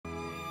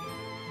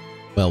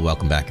Well,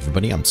 welcome back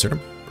everybody, I'm Absurdum.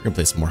 We're gonna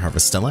play some more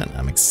Harvestella, and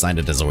I'm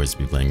excited as always to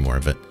be playing more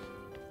of it.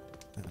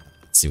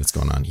 Let's see what's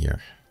going on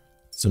here.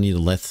 Still need a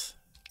lith.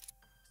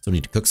 Still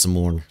need to cook some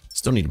more.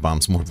 Still need to bomb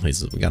some more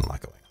places. We got a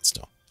lot going on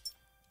still.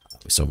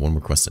 We still have one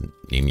more quest to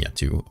name yet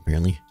too,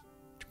 apparently.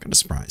 I'm kinda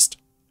surprised.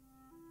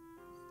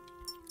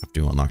 Have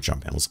to unlock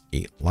job panels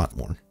a lot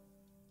more.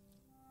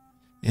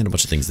 And a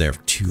bunch of things there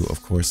too,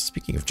 of course.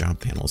 Speaking of job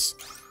panels,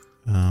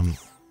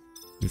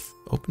 we've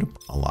opened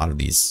up a lot of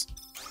these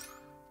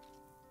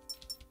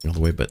all the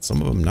way, but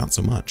some of them not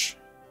so much.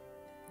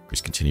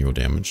 Increase continual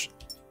damage.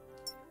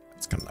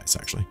 That's kind of nice,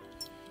 actually.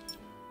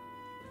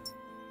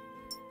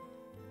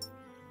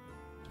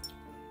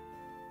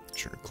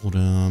 Sure,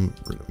 cooldown,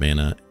 root of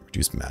mana,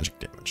 reduce magic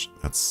damage.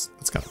 That's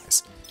kind of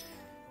nice.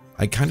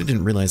 I kind of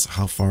didn't realize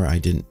how far I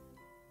didn't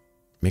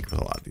make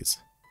with a lot of these.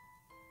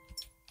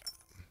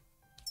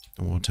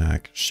 Normal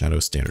attack,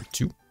 shadow standard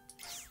 2.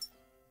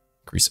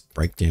 Increase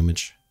break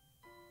damage.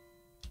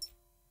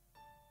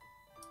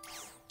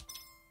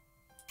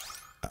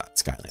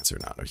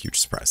 Skylancer, not a huge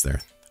surprise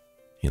there.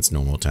 Enhance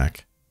normal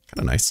attack, kind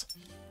of nice.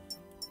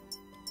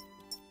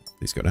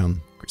 These go down,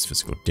 increase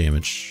physical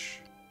damage.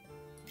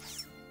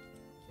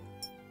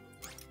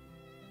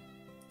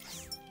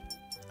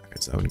 Okay,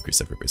 so that would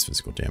increase everybody's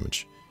physical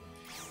damage.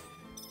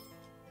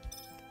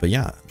 But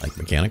yeah, like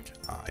mechanic,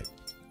 I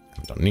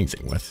haven't done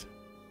anything with,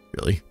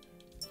 really.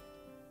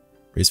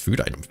 Raise food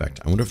item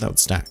effect. I wonder if that would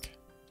stack.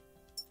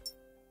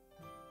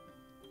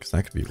 Because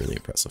that could be really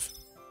impressive.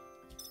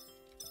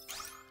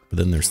 But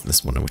then there's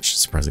this one, which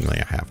surprisingly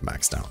I have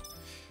maxed out.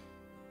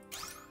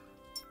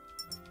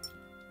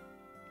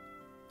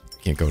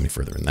 Can't go any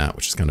further in that,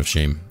 which is kind of a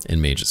shame. And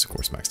mage is of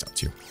course maxed out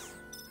too.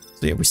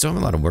 So yeah, we still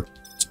have a lot of work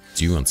to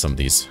do on some of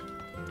these.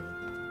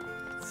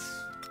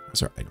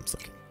 How's our items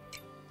looking?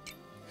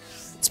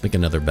 Let's make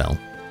another bell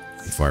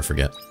before I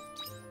forget.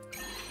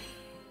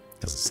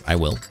 Because I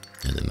will.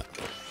 And then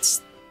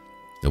that's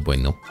no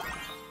bueno.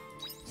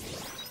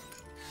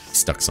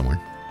 Stuck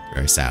somewhere.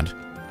 Very sad.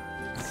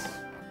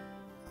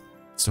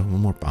 So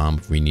one more bomb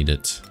if we need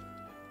it.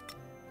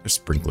 Or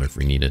sprinkler if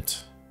we need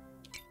it.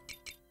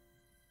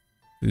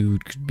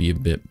 Food could be a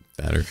bit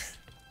better.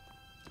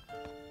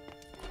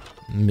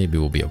 Maybe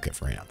we'll be okay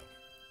for right now.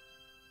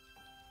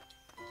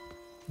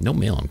 No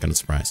mail, I'm kind of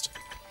surprised.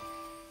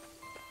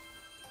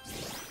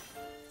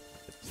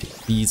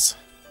 Take these.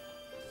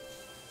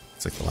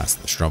 Looks like the last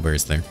of the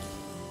strawberries there.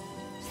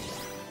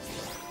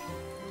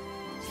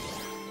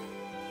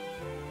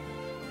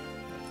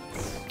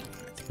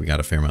 We got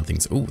a fair amount of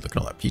things. Oh, look at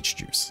all that peach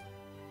juice.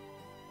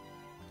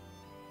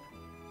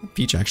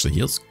 Peach actually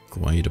heals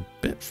quite a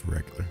bit for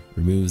regular.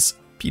 Removes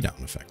P-down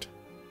effect.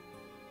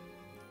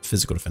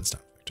 Physical defense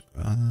down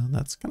effect.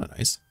 That's kind of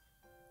nice.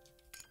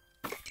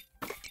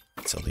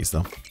 Sell these though.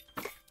 Okay,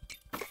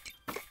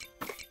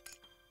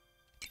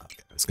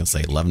 I was gonna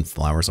say 11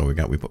 flowers. Oh,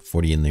 we put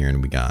 40 in there,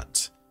 and we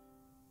got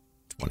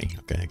 20.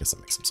 Okay, I guess that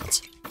makes some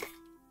sense.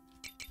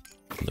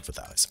 Can live with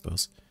that, I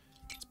suppose.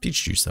 It's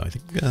peach juice though. I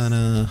think we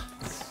gotta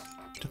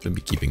definitely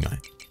be keeping eye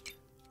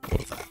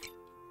hold of that.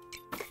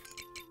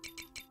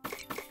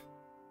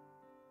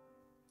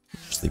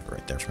 Just leave it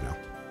right there for now.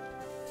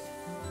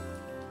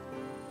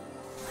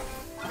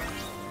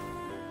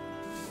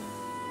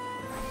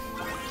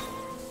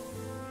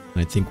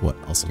 And I think what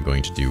else I'm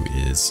going to do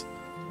is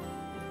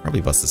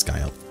probably bust this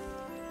guy up.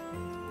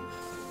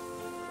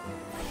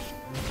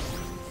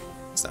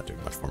 It's not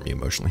doing much for me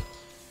emotionally.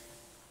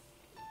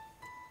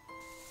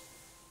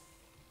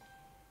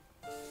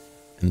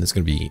 And there's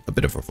going to be a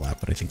bit of overlap,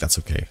 but I think that's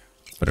okay.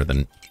 It's better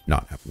than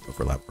not having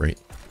overlap, right?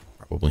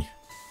 Probably.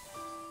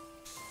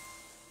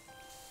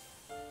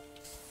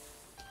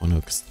 Oh no,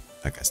 because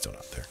that guy's still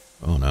not there.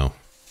 Oh no.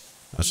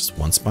 That's just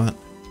one spot?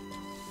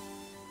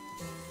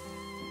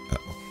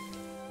 Uh-oh.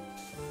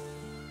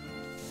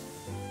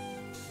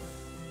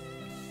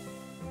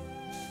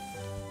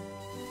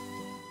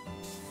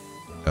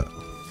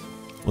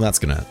 Uh-oh. Well, that's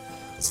going to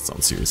cause its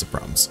own series of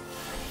problems.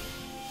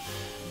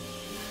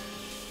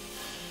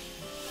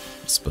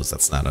 I suppose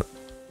that's not a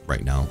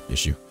right now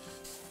issue.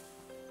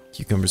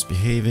 Cucumbers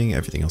behaving,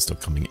 everything else still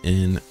coming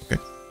in. Okay.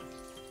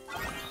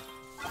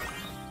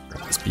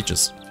 Grab these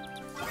peaches.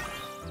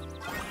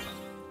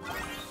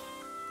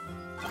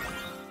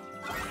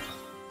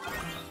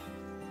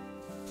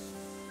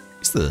 At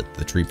least the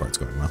tree part's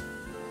going well.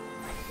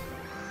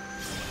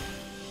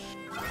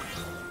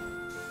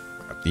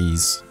 Grab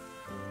these.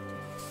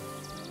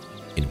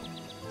 Any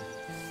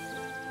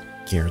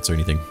carrots or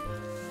anything?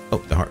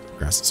 Oh, the heart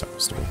grass is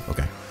harvestable.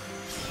 Okay.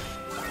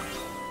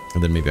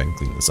 And then maybe I can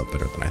clean this up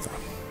better than I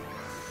thought.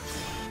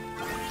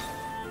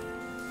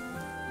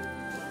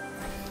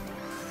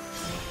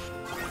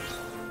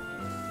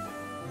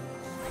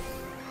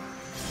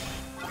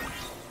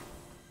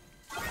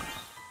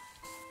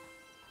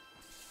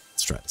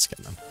 Let's try this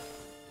again then.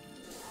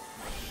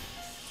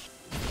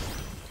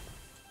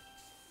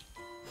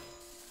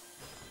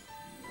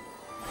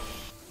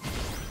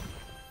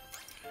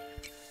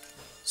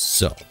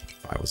 So,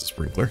 if I was a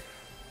sprinkler,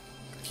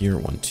 here,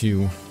 1,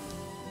 2, 1,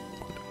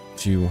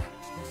 2.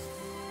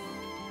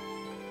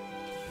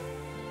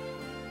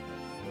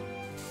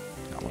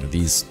 of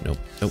these. Nope,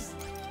 nope.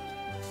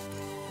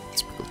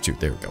 Sprinkle 2,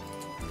 there we go.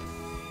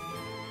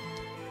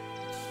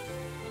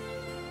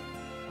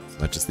 So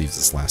that just leaves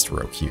this last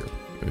row here.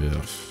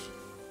 Ugh.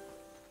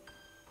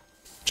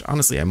 Which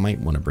honestly I might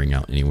want to bring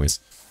out anyways.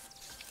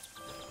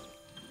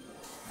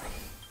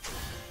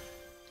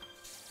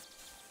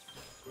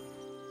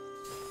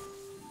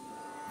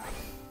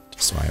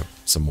 Just so I have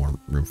some more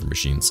room for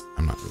machines.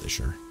 I'm not really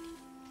sure.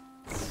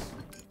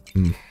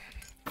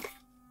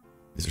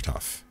 These are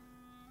tough.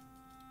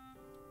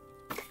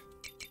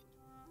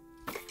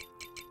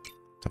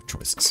 Tough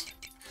choices.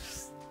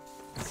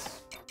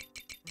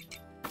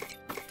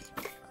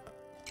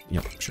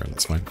 Yep, sure,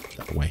 that's fine. Put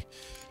that away.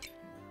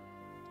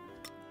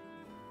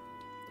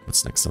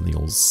 What's next on the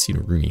old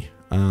Cedar-Rooney?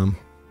 Probably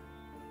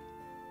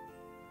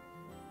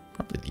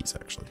these,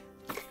 actually.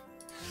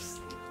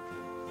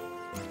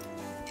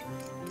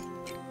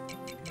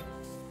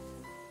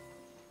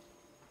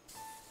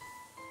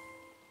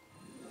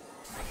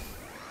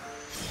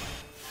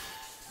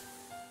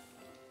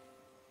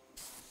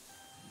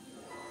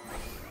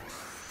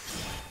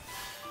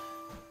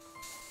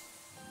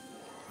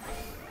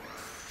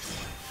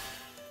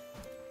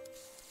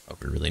 Oh,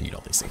 we really need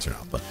all these things or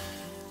not, but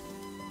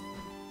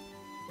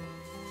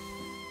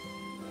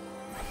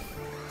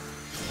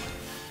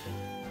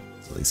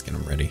at least get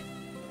them ready.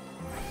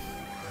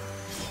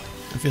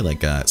 I feel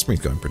like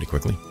spring's going pretty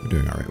quickly. We're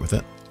doing alright with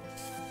it.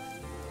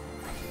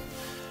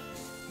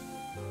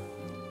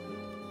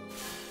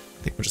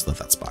 I think we'll just let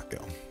that spot go.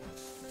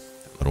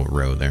 That little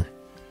row there.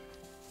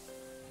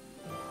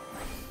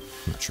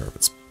 I'm not sure if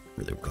it's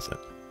really worth it.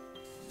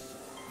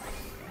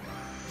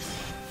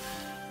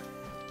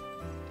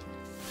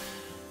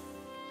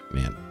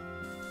 Man,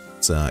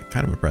 it's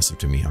kind of impressive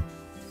to me how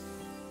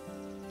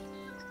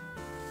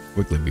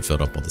quickly we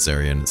filled up all this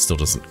area, and it still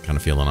doesn't kind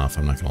of feel enough,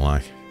 I'm not gonna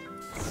lie.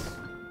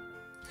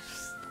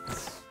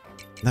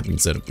 That being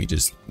said, we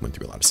just went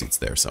through a lot of seats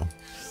there, so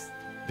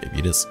maybe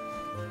it is.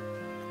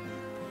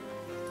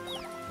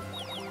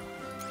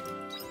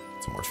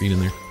 Some more feet in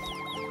there.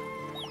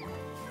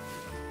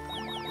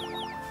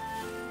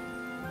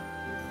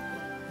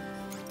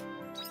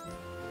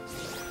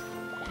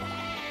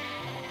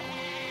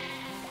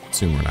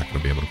 Soon we're not going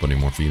to be able to put any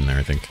more feet in there,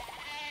 I think.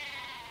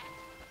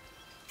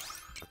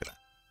 Look at that.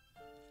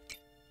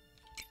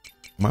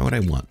 Why would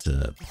I want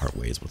to part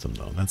ways with them,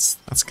 though? That's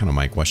kind of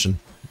my question.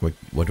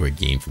 What do I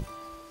gain from them?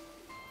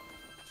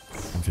 I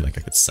don't feel like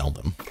I could sell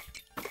them.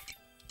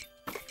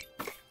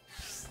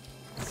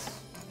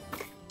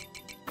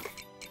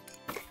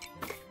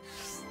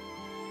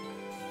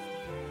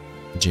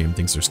 The jam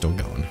thinks they're still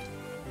going.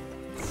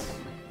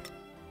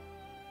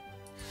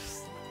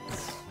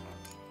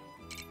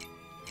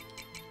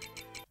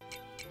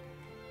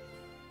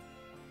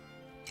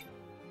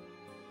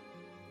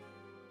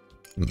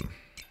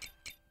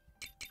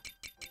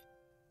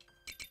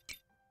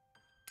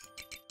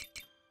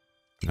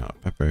 No,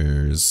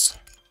 peppers.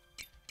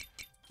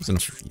 There's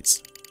enough for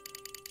these.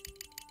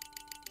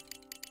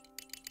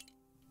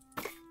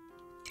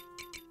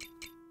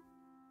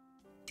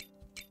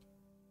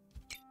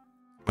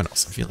 What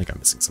else? I feel like I'm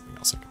missing something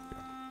else.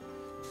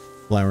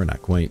 Flour,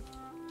 not quite.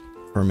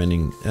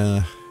 Fermenting,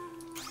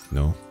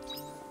 no.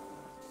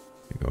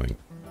 Keep going.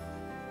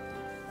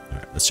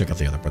 Alright, let's check out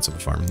the other parts of the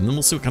farm, and then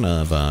we'll see what kind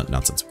of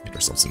nonsense we get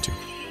ourselves into.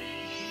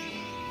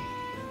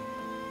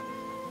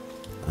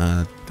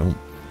 Don't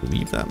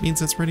believe that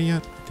means it's ready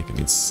yet. I think it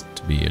needs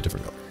to be a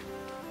different color.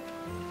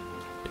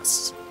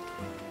 Yes.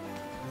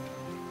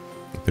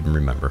 I couldn't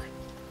remember.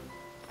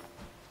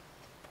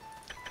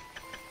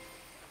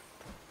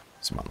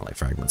 Some monolite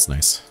fragments,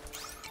 nice.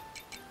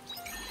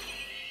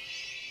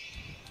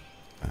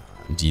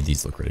 Indeed,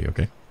 these look ready,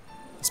 okay.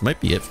 This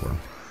might be it for them.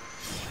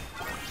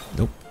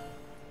 Nope.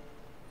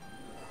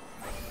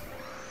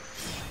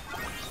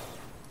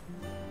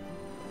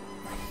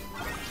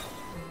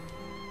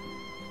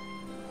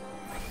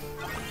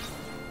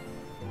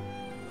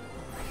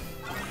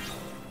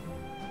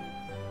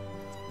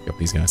 Got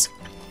these guys.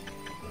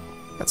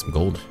 Got some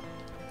gold.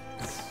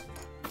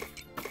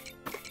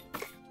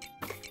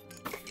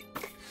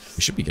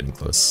 We should be getting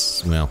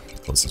close. Well,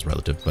 close is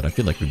relative, but I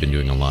feel like we've been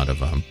doing a lot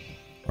of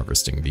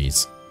harvesting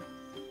these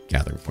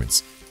gathering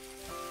points.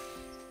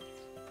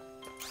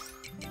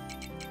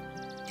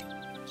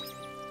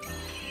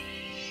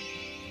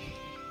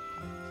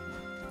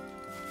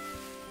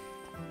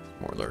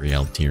 More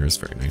L'Oreal tiers,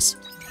 very nice.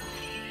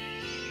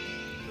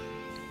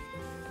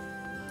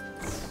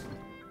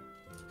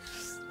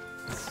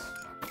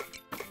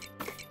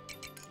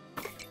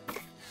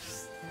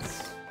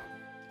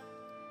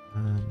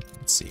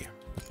 Let's see.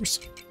 Peppers.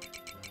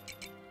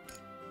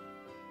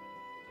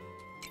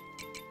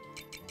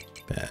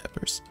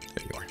 Peppers.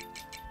 There you are.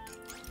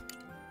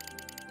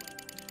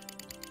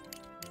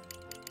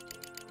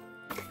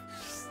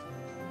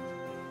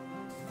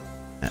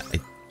 I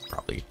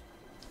probably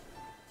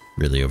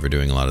really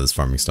overdoing a lot of this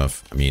farming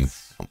stuff. I mean,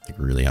 I don't think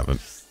we really have a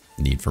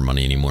need for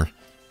money anymore,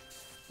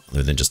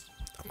 other than just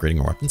upgrading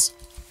our weapons.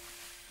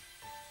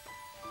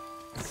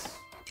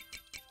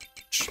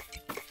 Which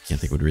I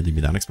can't think would really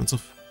be that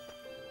expensive.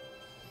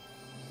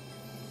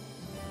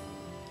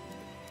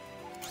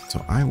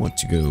 So I want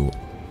to go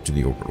to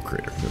the orbital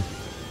crater.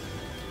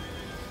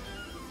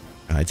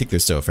 I think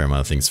there's still a fair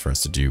amount of things for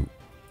us to do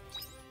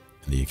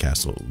in the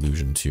castle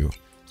illusion too.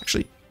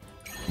 Actually,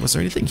 was there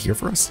anything here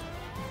for us?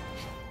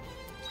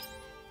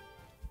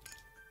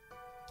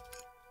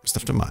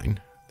 Stuff to mine.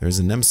 There's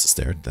a nemesis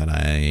there that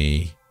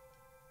I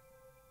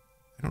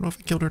don't know if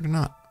I killed her or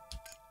not.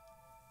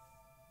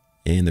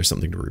 And there's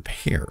something to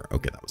repair.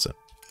 Okay, that was it.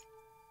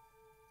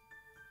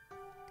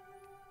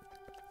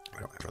 I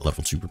don't have a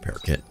level 2 repair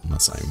kit,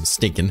 unless I'm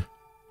mistaken.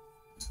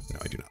 No,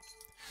 I do not.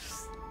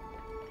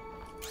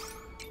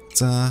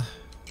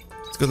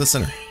 Let's go to the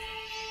center.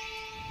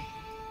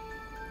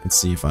 Let's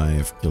see if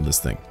I've killed this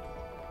thing.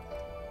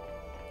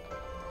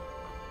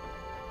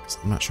 'Cause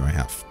I'm not sure I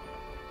have.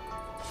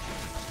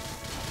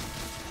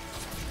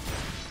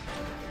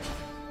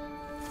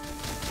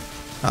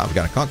 Ah, I've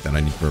got a conch that I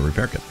need for a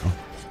repair kit, though.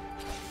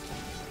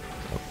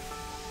 Oh,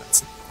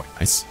 that's quite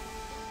nice.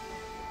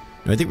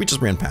 No, I think we just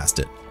ran past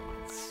it.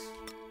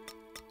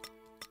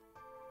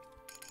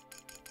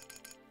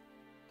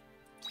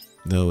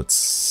 Though it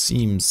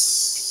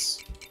seems...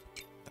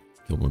 I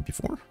killed one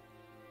before.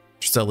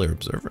 Interstellar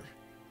Observer.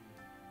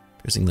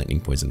 Piercing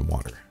lightning poison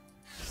water.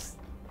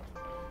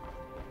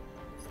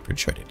 Pretty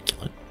sure I didn't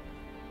kill it.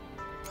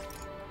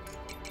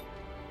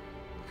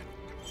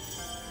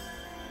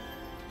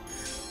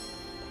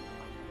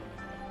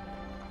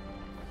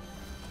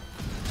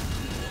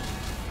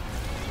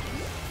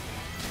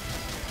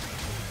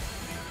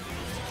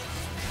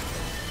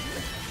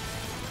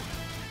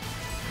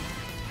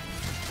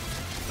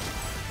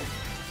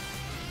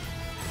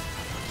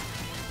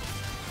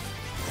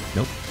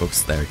 Nope,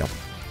 folks, there we go.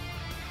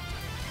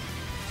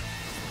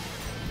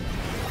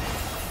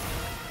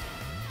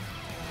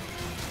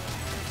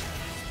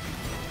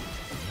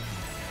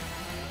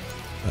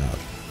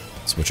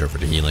 Switch over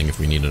to healing if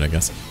we need it, I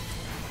guess.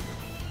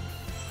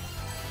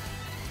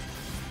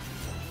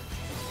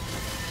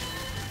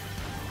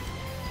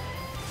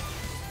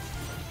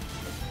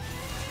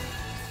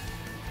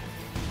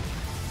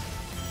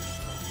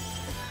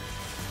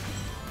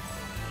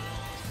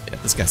 Yeah,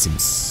 this guy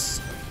seems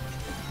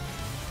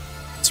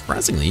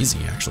surprisingly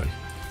easy, actually.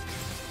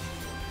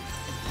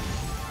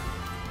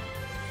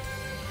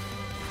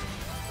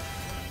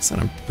 So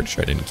I'm pretty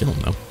sure I didn't kill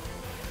him, though.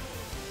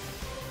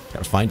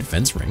 Got a fine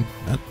defense ring.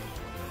 That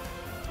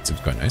seems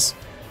quite nice.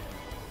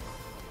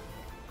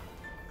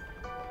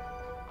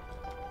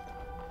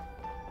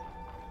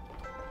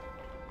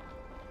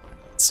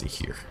 Let's see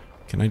here.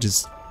 Can I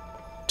just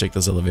take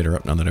this elevator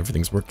up now that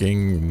everything's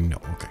working? No,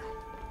 okay.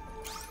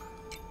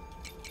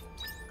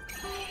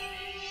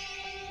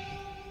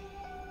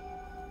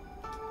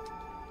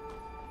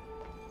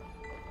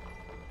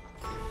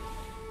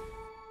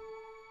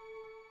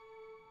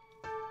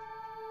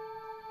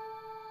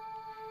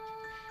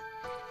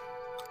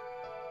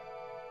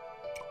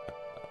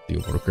 The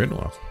orbital grid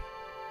off.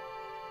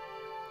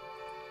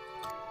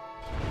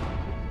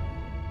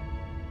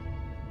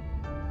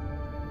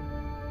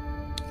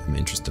 I'm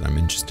interested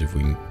if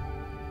we can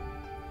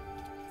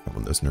have one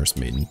of those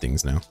nursemaid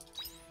things now.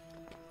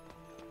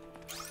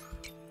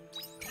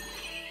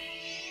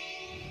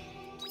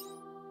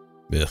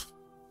 Ugh.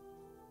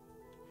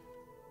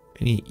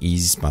 Any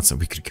easy spots that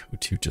we could go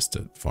to just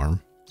to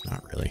farm?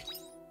 Not really.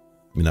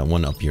 I mean, that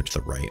one up here to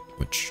the right,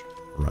 which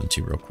I'll run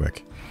to real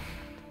quick.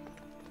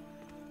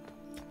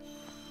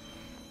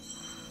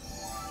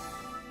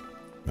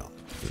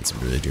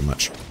 Doesn't really do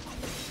much.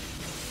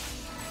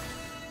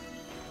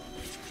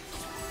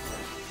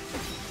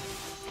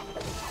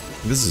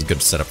 This is a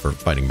good setup for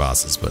fighting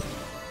bosses, but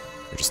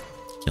we're just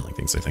killing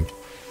things, I think.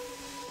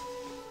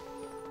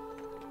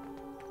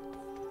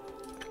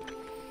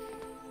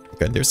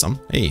 Okay, there's some.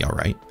 Hey,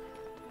 alright.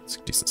 It's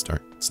a decent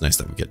start. It's nice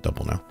that we get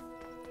double now.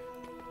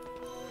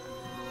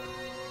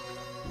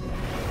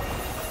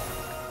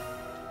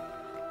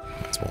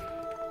 Might as well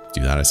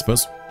do that, I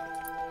suppose.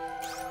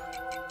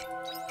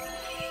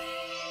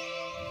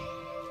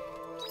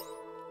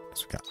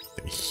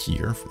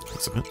 Here from the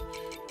looks of it.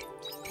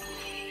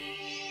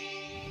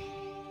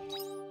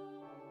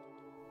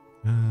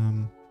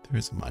 There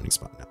is a mining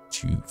spot not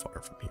too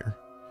far from here.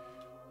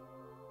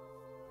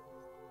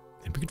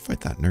 And we could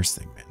fight that nurse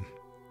thing, man.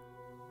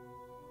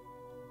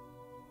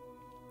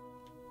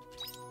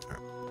 All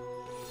right.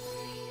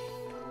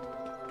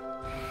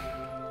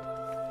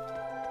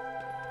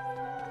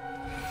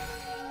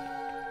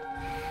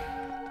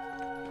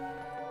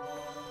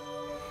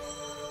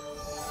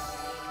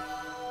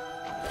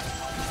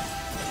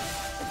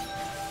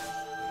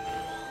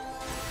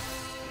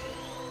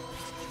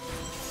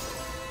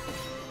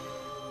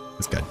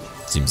 This guy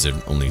seems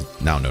to only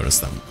now notice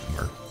them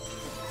more.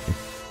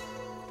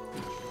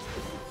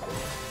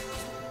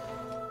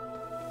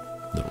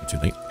 A little too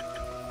late.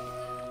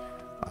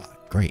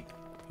 Great.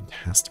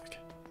 Fantastic.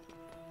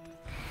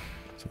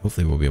 So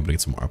hopefully we'll be able to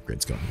get some more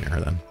upgrades going here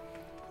then.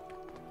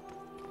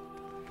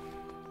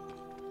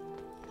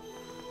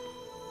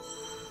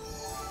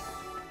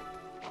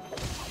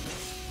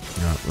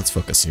 Let's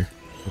focus here.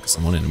 Focus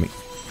on one enemy.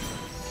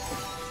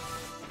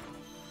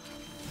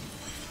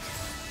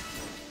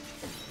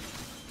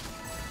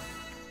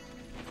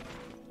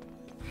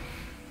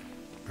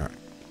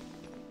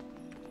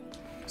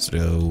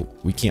 So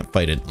we can't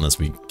fight it unless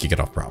we kick it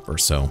off proper,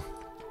 so.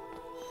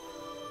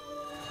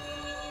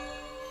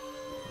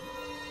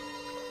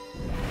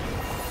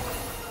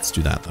 Let's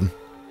do that then.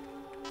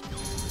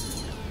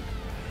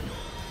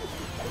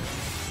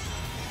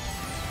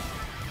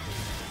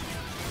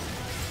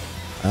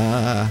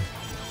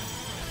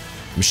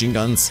 Machine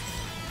guns.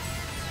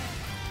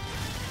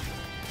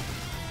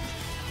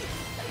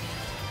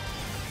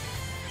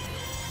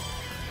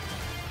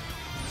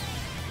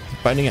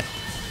 Fighting it.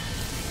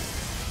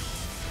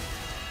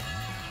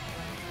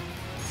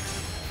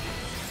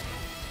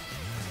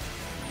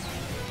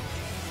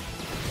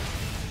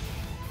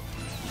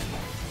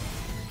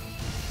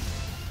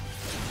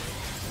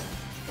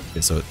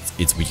 Okay, so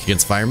it's weak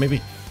against fire,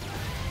 maybe?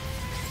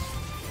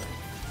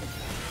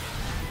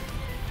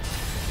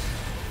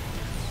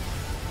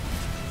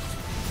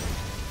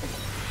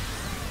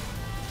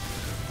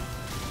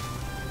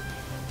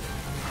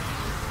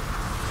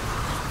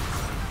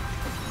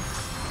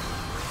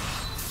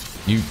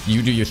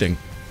 You do your thing.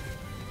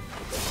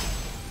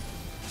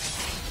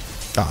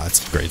 Ah,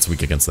 it's great. It's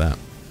weak against that.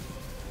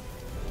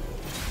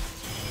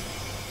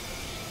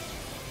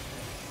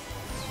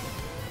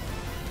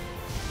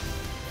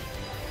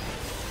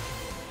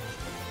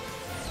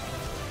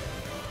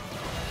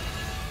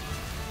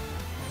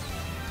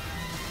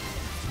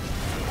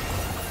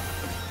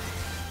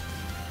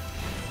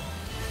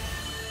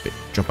 Okay,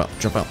 jump out,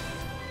 jump out.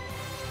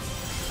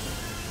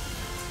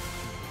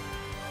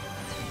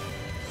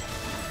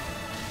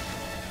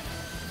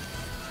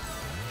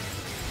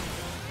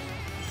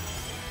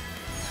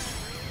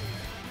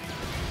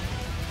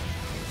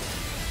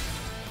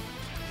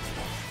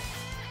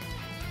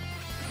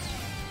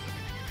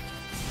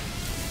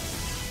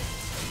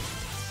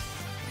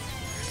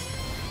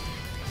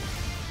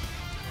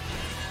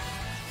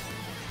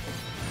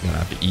 Gonna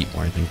have to eat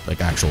more, I think,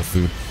 like actual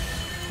food.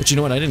 But you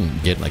know what? I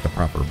didn't get like a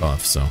proper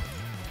buff, so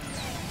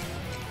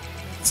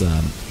let's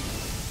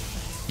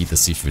eat the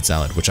seafood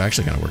salad, which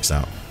actually kind of works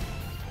out.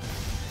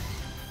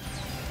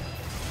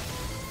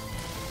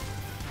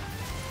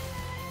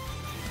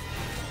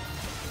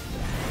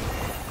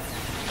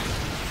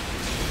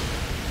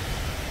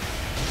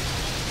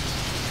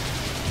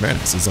 Very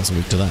nice. He's also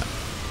weak to that,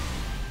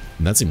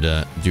 and that seemed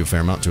to do a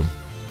fair amount to him.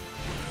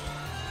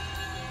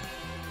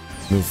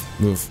 Move,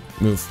 move,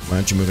 move. Why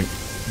aren't you moving?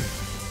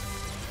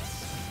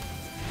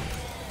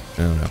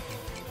 Oh no.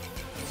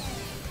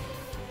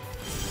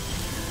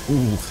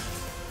 Ooh.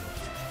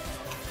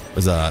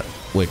 Was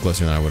way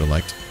closer than I would have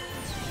liked.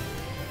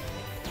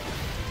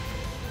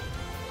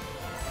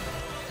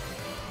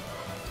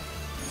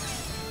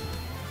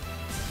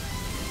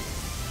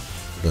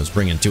 I was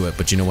bringing to it,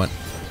 but you know what?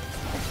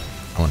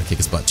 I want to kick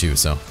his butt too,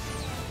 so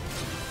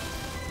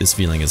this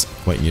feeling is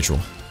quite mutual.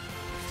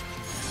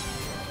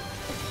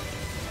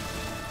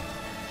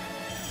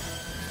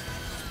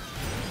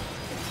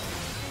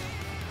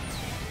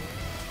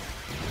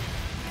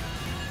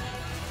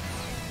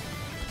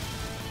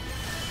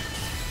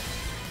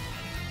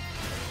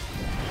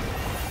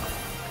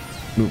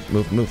 Move,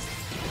 move, move.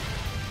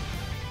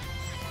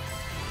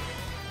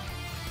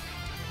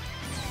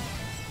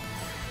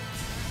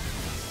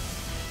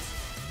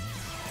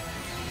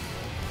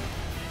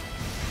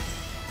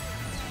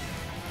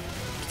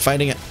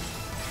 Fighting it.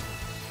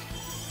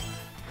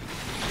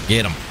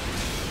 Get him.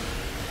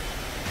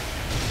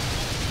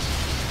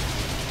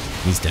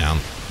 He's down.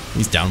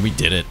 He's down. We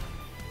did it.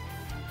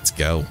 Let's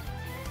go.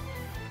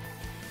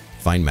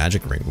 Find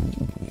magic ring.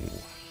 Ooh,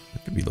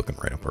 that could be looking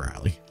right up our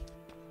alley.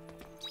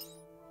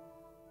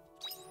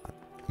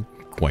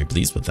 Quite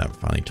pleased with that.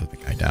 Finally took the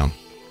guy down.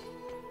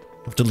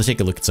 I'll have to take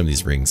a look at some of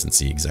these rings and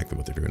see exactly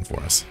what they're doing for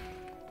us.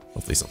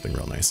 Hopefully something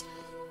real nice.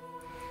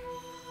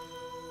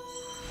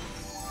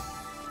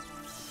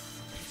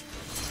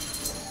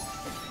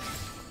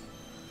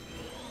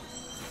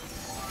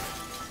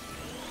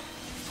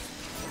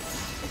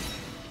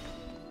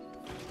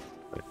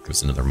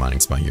 There's another mining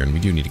spot here, and we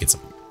do need to get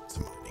some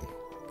mining.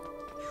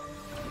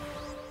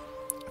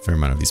 A fair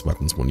amount of these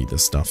weapons will need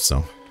this stuff,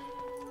 so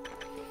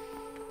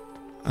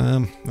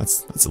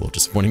that's a little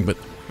disappointing, but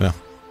well,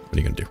 what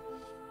are you gonna do?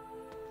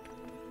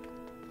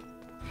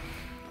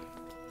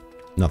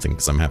 Nothing,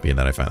 because I'm happy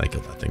that I finally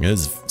killed that thing. It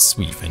is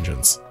sweet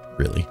vengeance,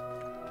 really.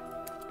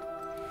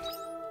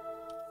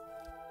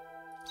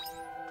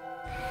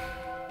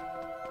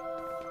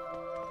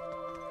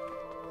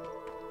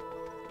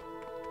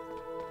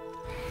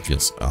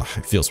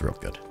 It feels real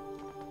good.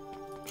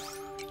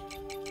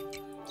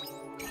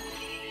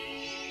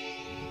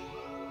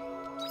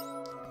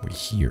 We're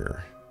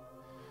here.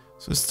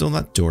 So it's still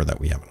that door that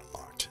we haven't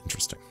unlocked.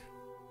 Interesting.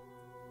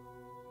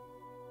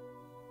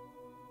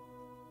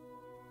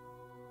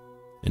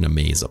 In a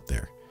maze up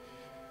there.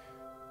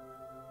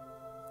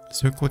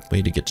 Is there a quick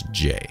way to get to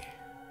J?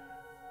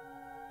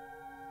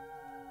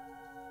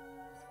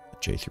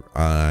 J through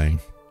I.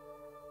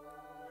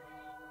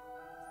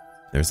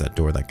 There's that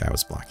door that guy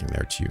was blocking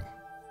there too.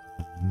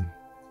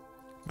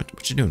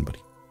 What you doing, buddy?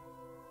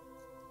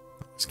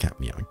 Oh, there's a cat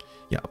meowing.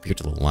 Yeah, up here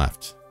to the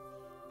left.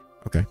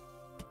 Okay.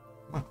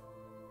 Come on.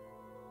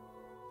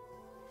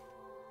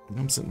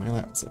 I'm sitting in my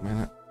lap. Sit in my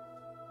lap.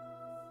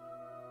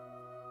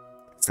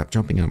 Stop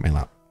jumping on my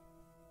lap.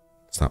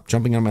 Stop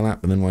jumping on my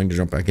lap and then wanting to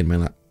jump back in my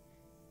lap.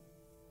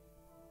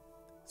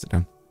 Sit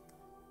down.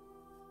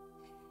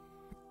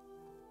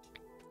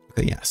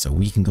 Okay, yeah, so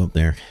we can go up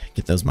there,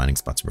 get those mining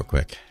spots real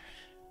quick.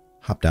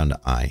 Hop down to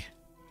I.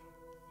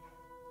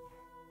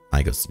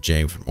 I goes to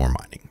J for more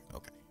mining.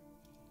 Okay.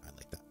 I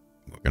like that.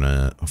 We're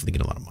gonna hopefully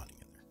get a lot of mining in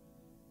there.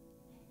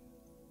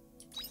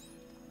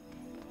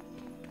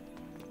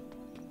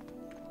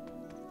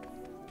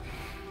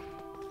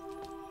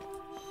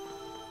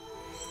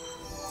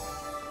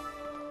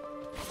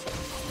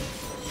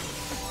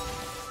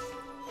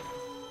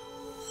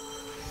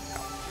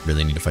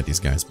 Really need to fight these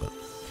guys, but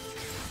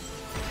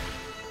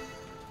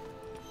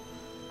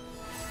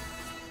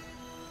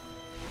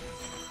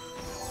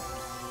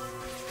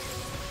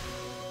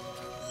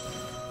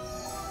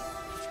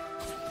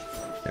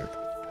there we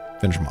go.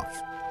 Finish them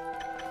off.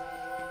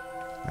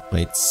 My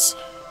plates,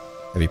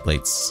 heavy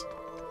plates.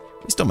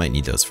 We still might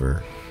need those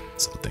for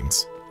some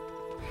things.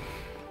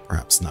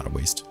 Perhaps not a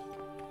waste.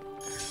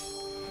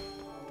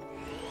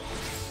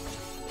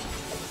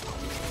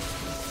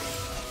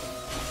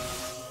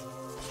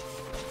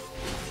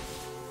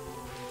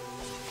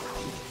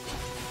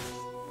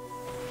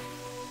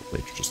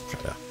 Just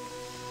try to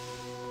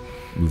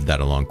move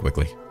that along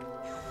quickly.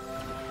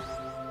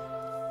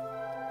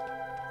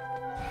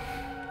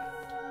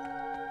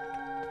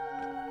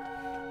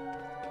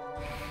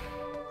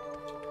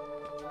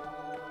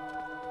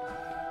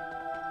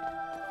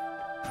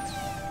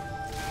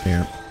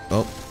 Here.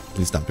 Oh,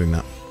 please stop doing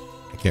that.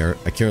 I care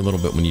a little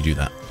bit when you do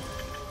that.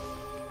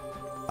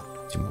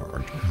 2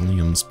 more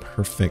heliums,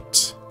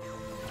 perfect.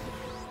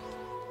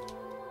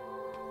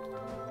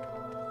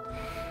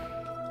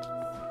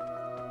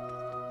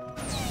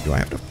 Do I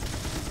have to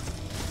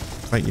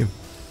fight you?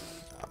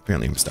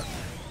 Apparently I'm stuck.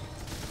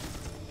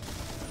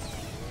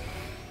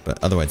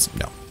 But otherwise,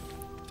 no.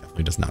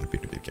 Definitely does not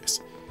appear to be the case.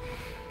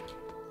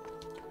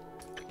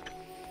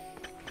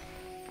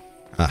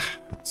 Ah,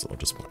 that's a little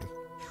disappointing.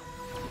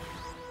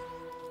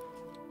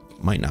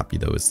 Might not be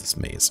though, is this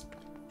maze.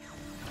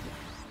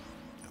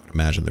 I would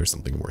imagine there's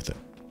something worth it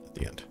at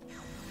the end.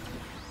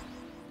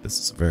 This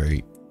is a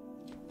very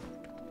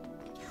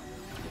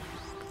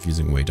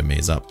confusing way to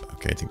maze up.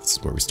 Okay, I think this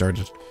is where we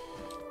started.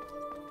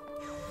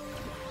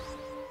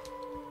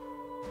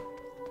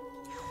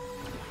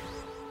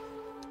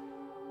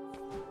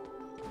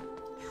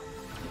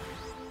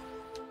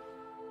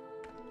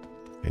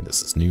 Okay,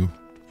 this is new.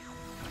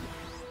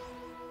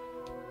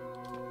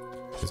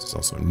 This is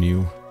also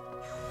new.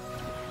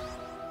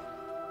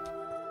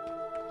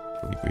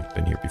 I believe we've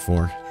been here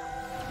before.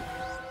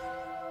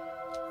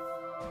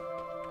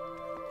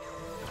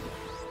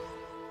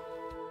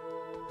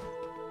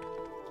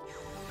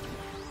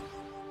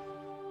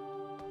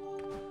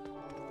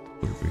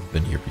 We've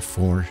been here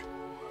before.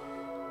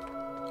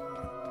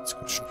 Let's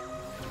go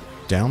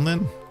down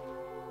then.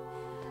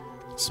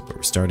 This is where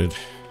we started.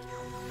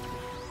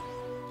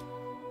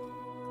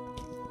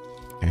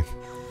 Okay.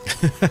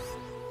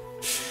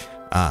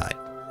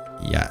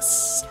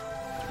 Yes.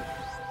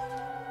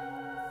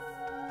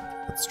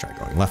 Let's try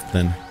going left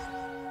then.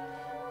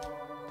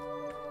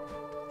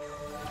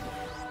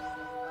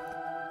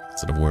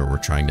 Sort of where we're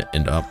trying to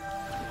end up.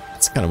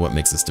 That's kind of what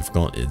makes this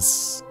difficult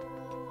is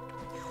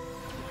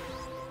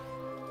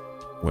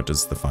what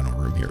does the final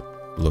room here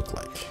look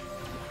like?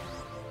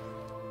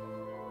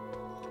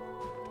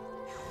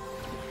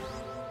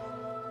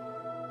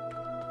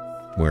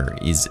 Where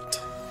is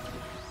it?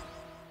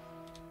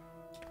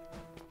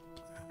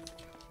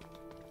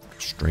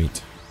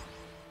 Straight.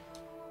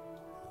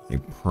 I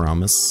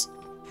promise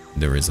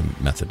there is a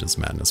method to this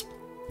madness,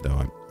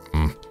 though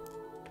I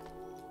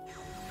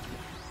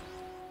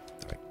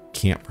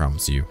can't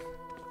promise you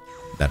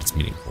that it's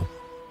meaningful.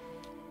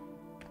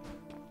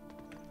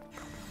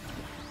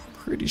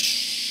 Pretty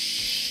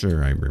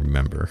sure I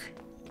remember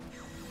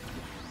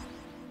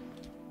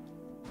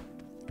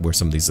where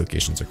some of these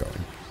locations are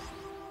going.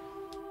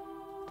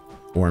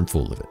 Or I'm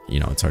full of it. You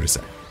know, it's hard to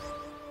say.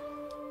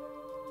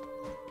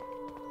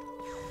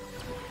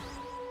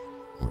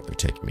 Where they're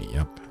taking me.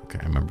 Yep. Okay,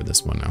 I remember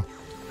this one now.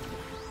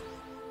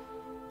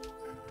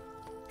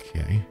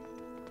 Okay.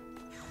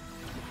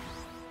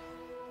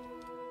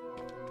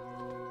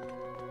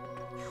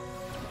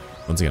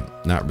 Once again,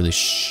 not really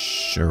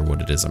sure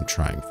what it is I'm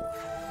trying for.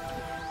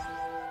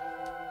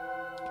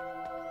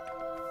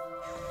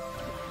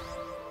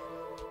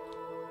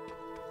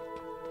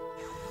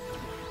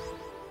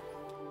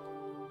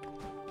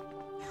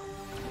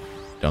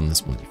 Done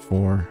this one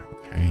before.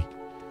 Okay.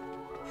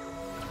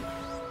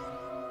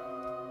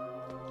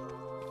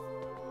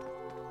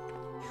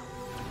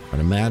 But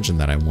imagine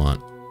that I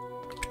want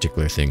a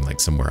particular thing like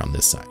somewhere on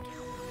this side.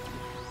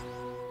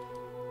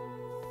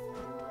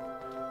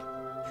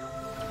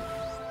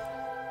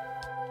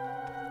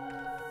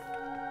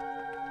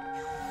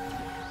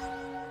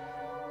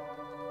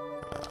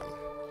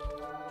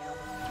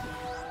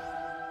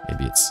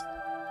 Maybe it's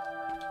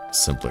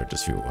simpler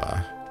just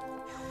to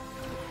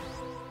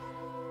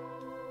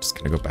just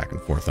Gonna go back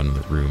and forth on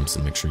the rooms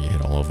and make sure you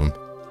hit all of them.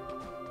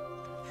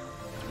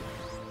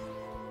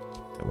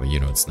 That way you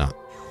know it's not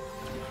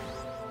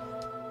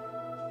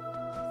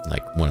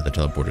like one of the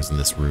teleporters in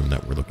this room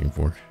that we're looking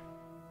for.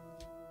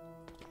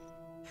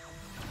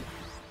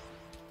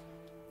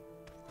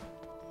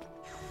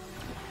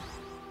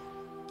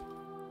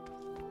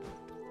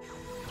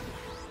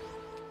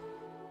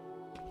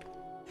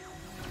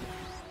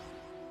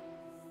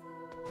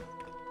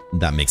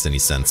 That makes any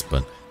sense,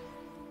 but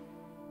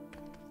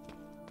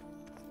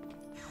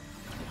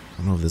I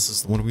don't know if this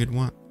is the one we'd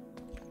want.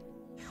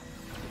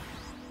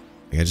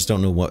 Like, I just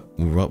don't know what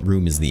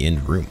room is the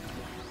end room.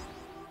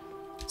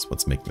 That's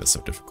what's making this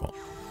so difficult.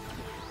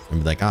 And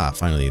be like, ah,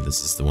 finally,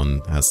 this is the one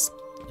that has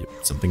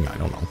something I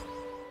don't know.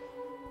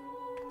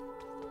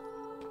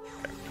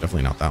 Okay,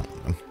 definitely not that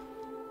one then.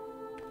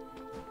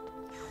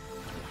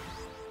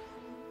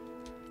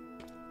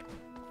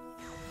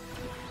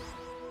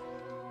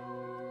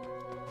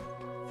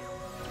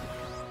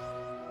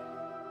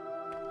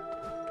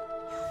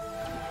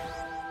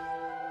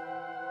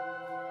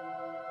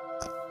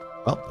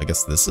 Well, I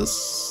guess this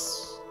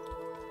is...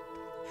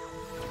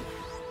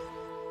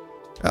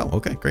 Oh,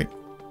 okay, great.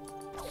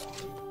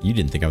 You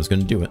didn't think I was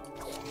going to do it.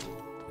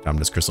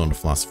 Dominus Crystal into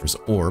Philosopher's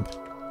Orb.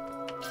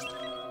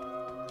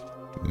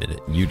 Admit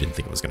it, you didn't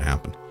think it was going to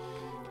happen.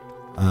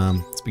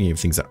 Speaking of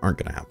things that aren't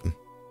going to happen.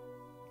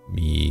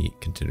 Me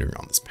continuing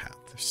on this path.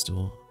 There's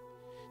still...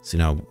 See,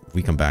 now, if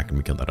we come back and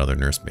we kill that other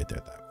nursemaid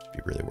there, that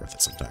would be really worth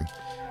it sometime.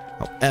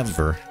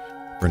 However,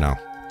 for now,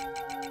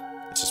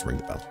 let's just ring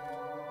the bell.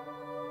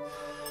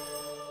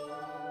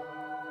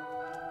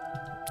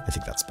 I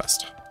think that's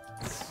best.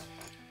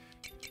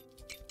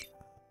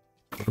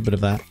 A little bit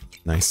of that.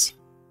 Nice.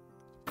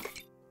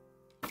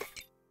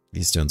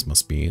 These stones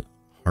must be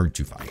hard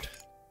to find.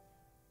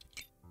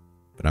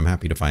 But I'm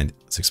happy to find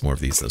 6 more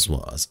of these as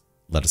well as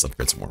let us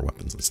upgrade some more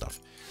weapons and stuff.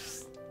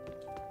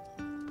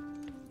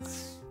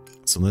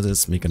 So let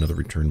us make another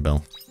return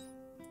bell.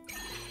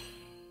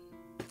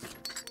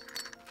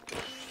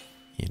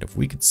 And if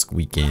we could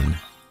squeak in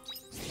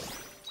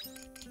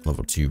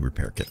level 2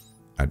 repair kit,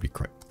 I'd be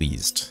quite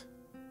pleased.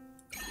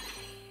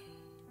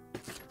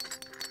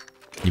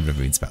 Even if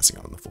it means passing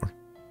out on the floor.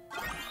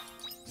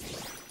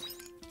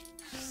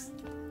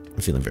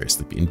 I'm feeling very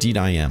sleepy. Indeed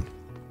I am.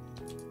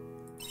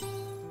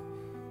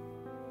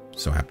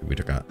 So happy we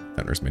took out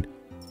that nursemaid.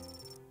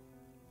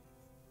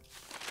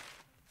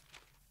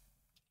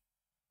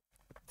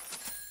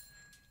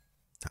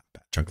 Not a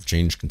bad chunk of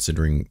change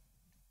considering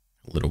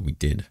how little we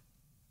did. In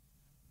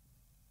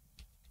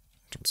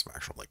terms of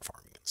actual like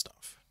farming and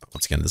stuff. But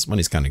once again, this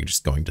money's kind of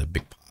just going to a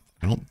big pot.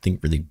 I don't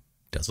think really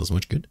does us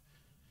much good.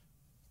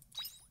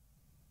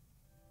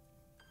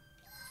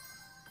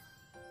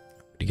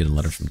 To get a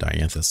letter from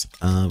Dianthus.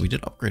 We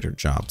did upgrade our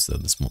jobs, though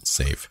this won't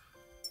save.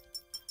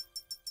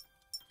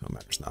 No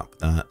matters not. But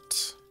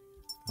that.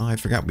 Oh, I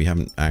forgot we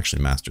haven't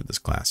actually mastered this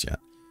class yet.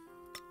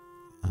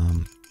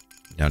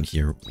 Down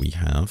here we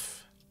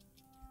have,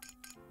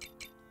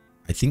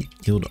 I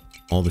think, killed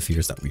all the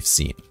fears that we've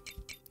seen.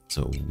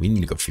 So we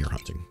need to go fear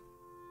hunting.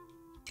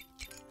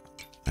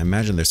 I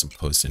imagine there's some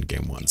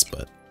post-in-game ones,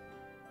 but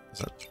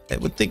I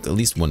would think at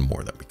least one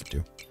more that we could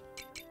do.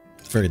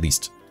 At the very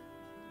least.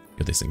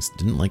 These things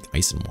didn't like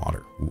ice and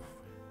water. Ooh,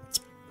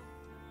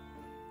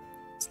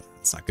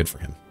 that's not good for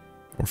him.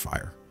 Or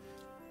fire.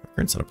 Our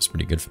current setup is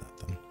pretty good for that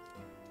then.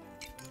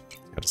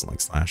 Guy doesn't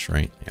like slash,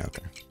 right? Yeah,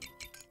 okay.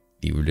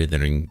 The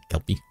withering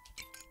kelpie.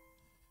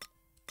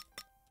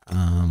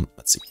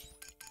 Let's see.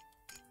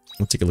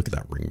 Let's take a look at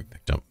that ring we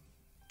picked up.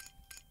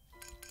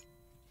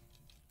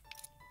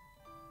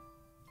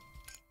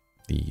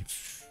 The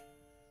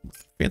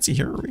fancy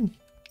hero ring.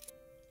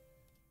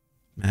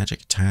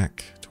 Magic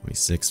attack.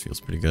 26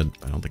 feels pretty good.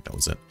 I don't think that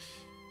was it.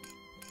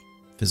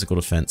 Physical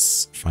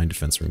defense, fine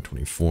defense ring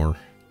 24.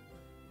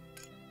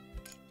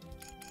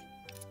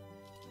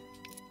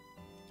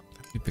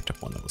 We picked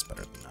up one that was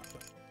better than that,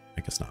 but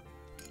I guess not.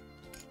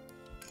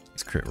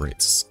 These crit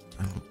rates,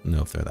 I don't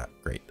know if they're that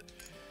great.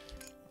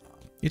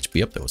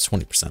 HP up though was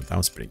 20%. That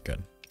was pretty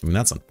good. I mean,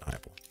 that's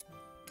undeniable.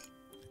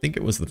 I think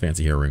it was the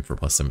fancy hero ring for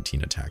plus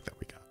 17 attack that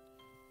we got.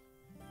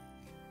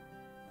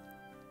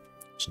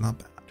 It's not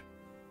bad.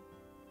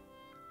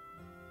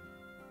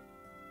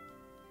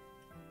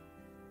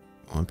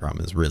 One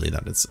problem is really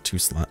that it's a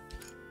 2-slot.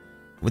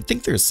 I would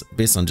think there's,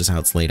 based on just how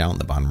it's laid out in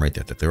the bottom right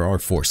there, that there are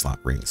 4-slot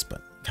rings,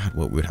 but God,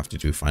 what we would have to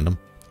do to find them.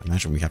 I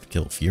imagine we have to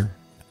kill fear.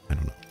 I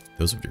don't know.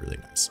 Those would be really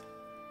nice.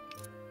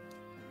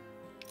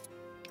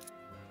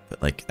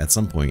 But like at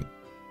some point,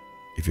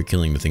 if you're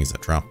killing the things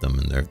that drop them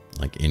and they're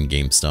like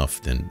in-game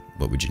stuff, then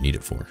what would you need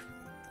it for?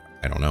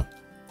 I don't know.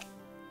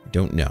 I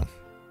don't know.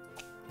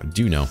 What I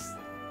do know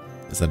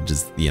is that it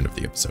is the end of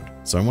the episode.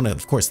 So I want to,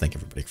 of course, thank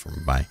everybody for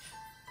coming by,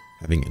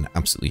 having an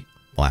absolutely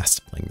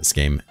blast playing this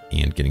game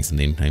and getting some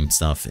name time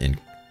stuff and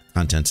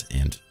content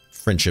and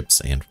friendships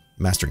and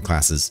mastering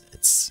classes.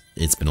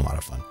 It's been a lot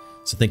of fun.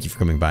 So thank you for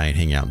coming by and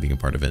hanging out and being a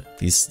part of it.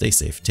 Please stay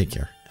safe, take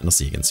care, and I'll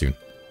see you again soon.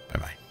 Bye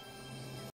bye.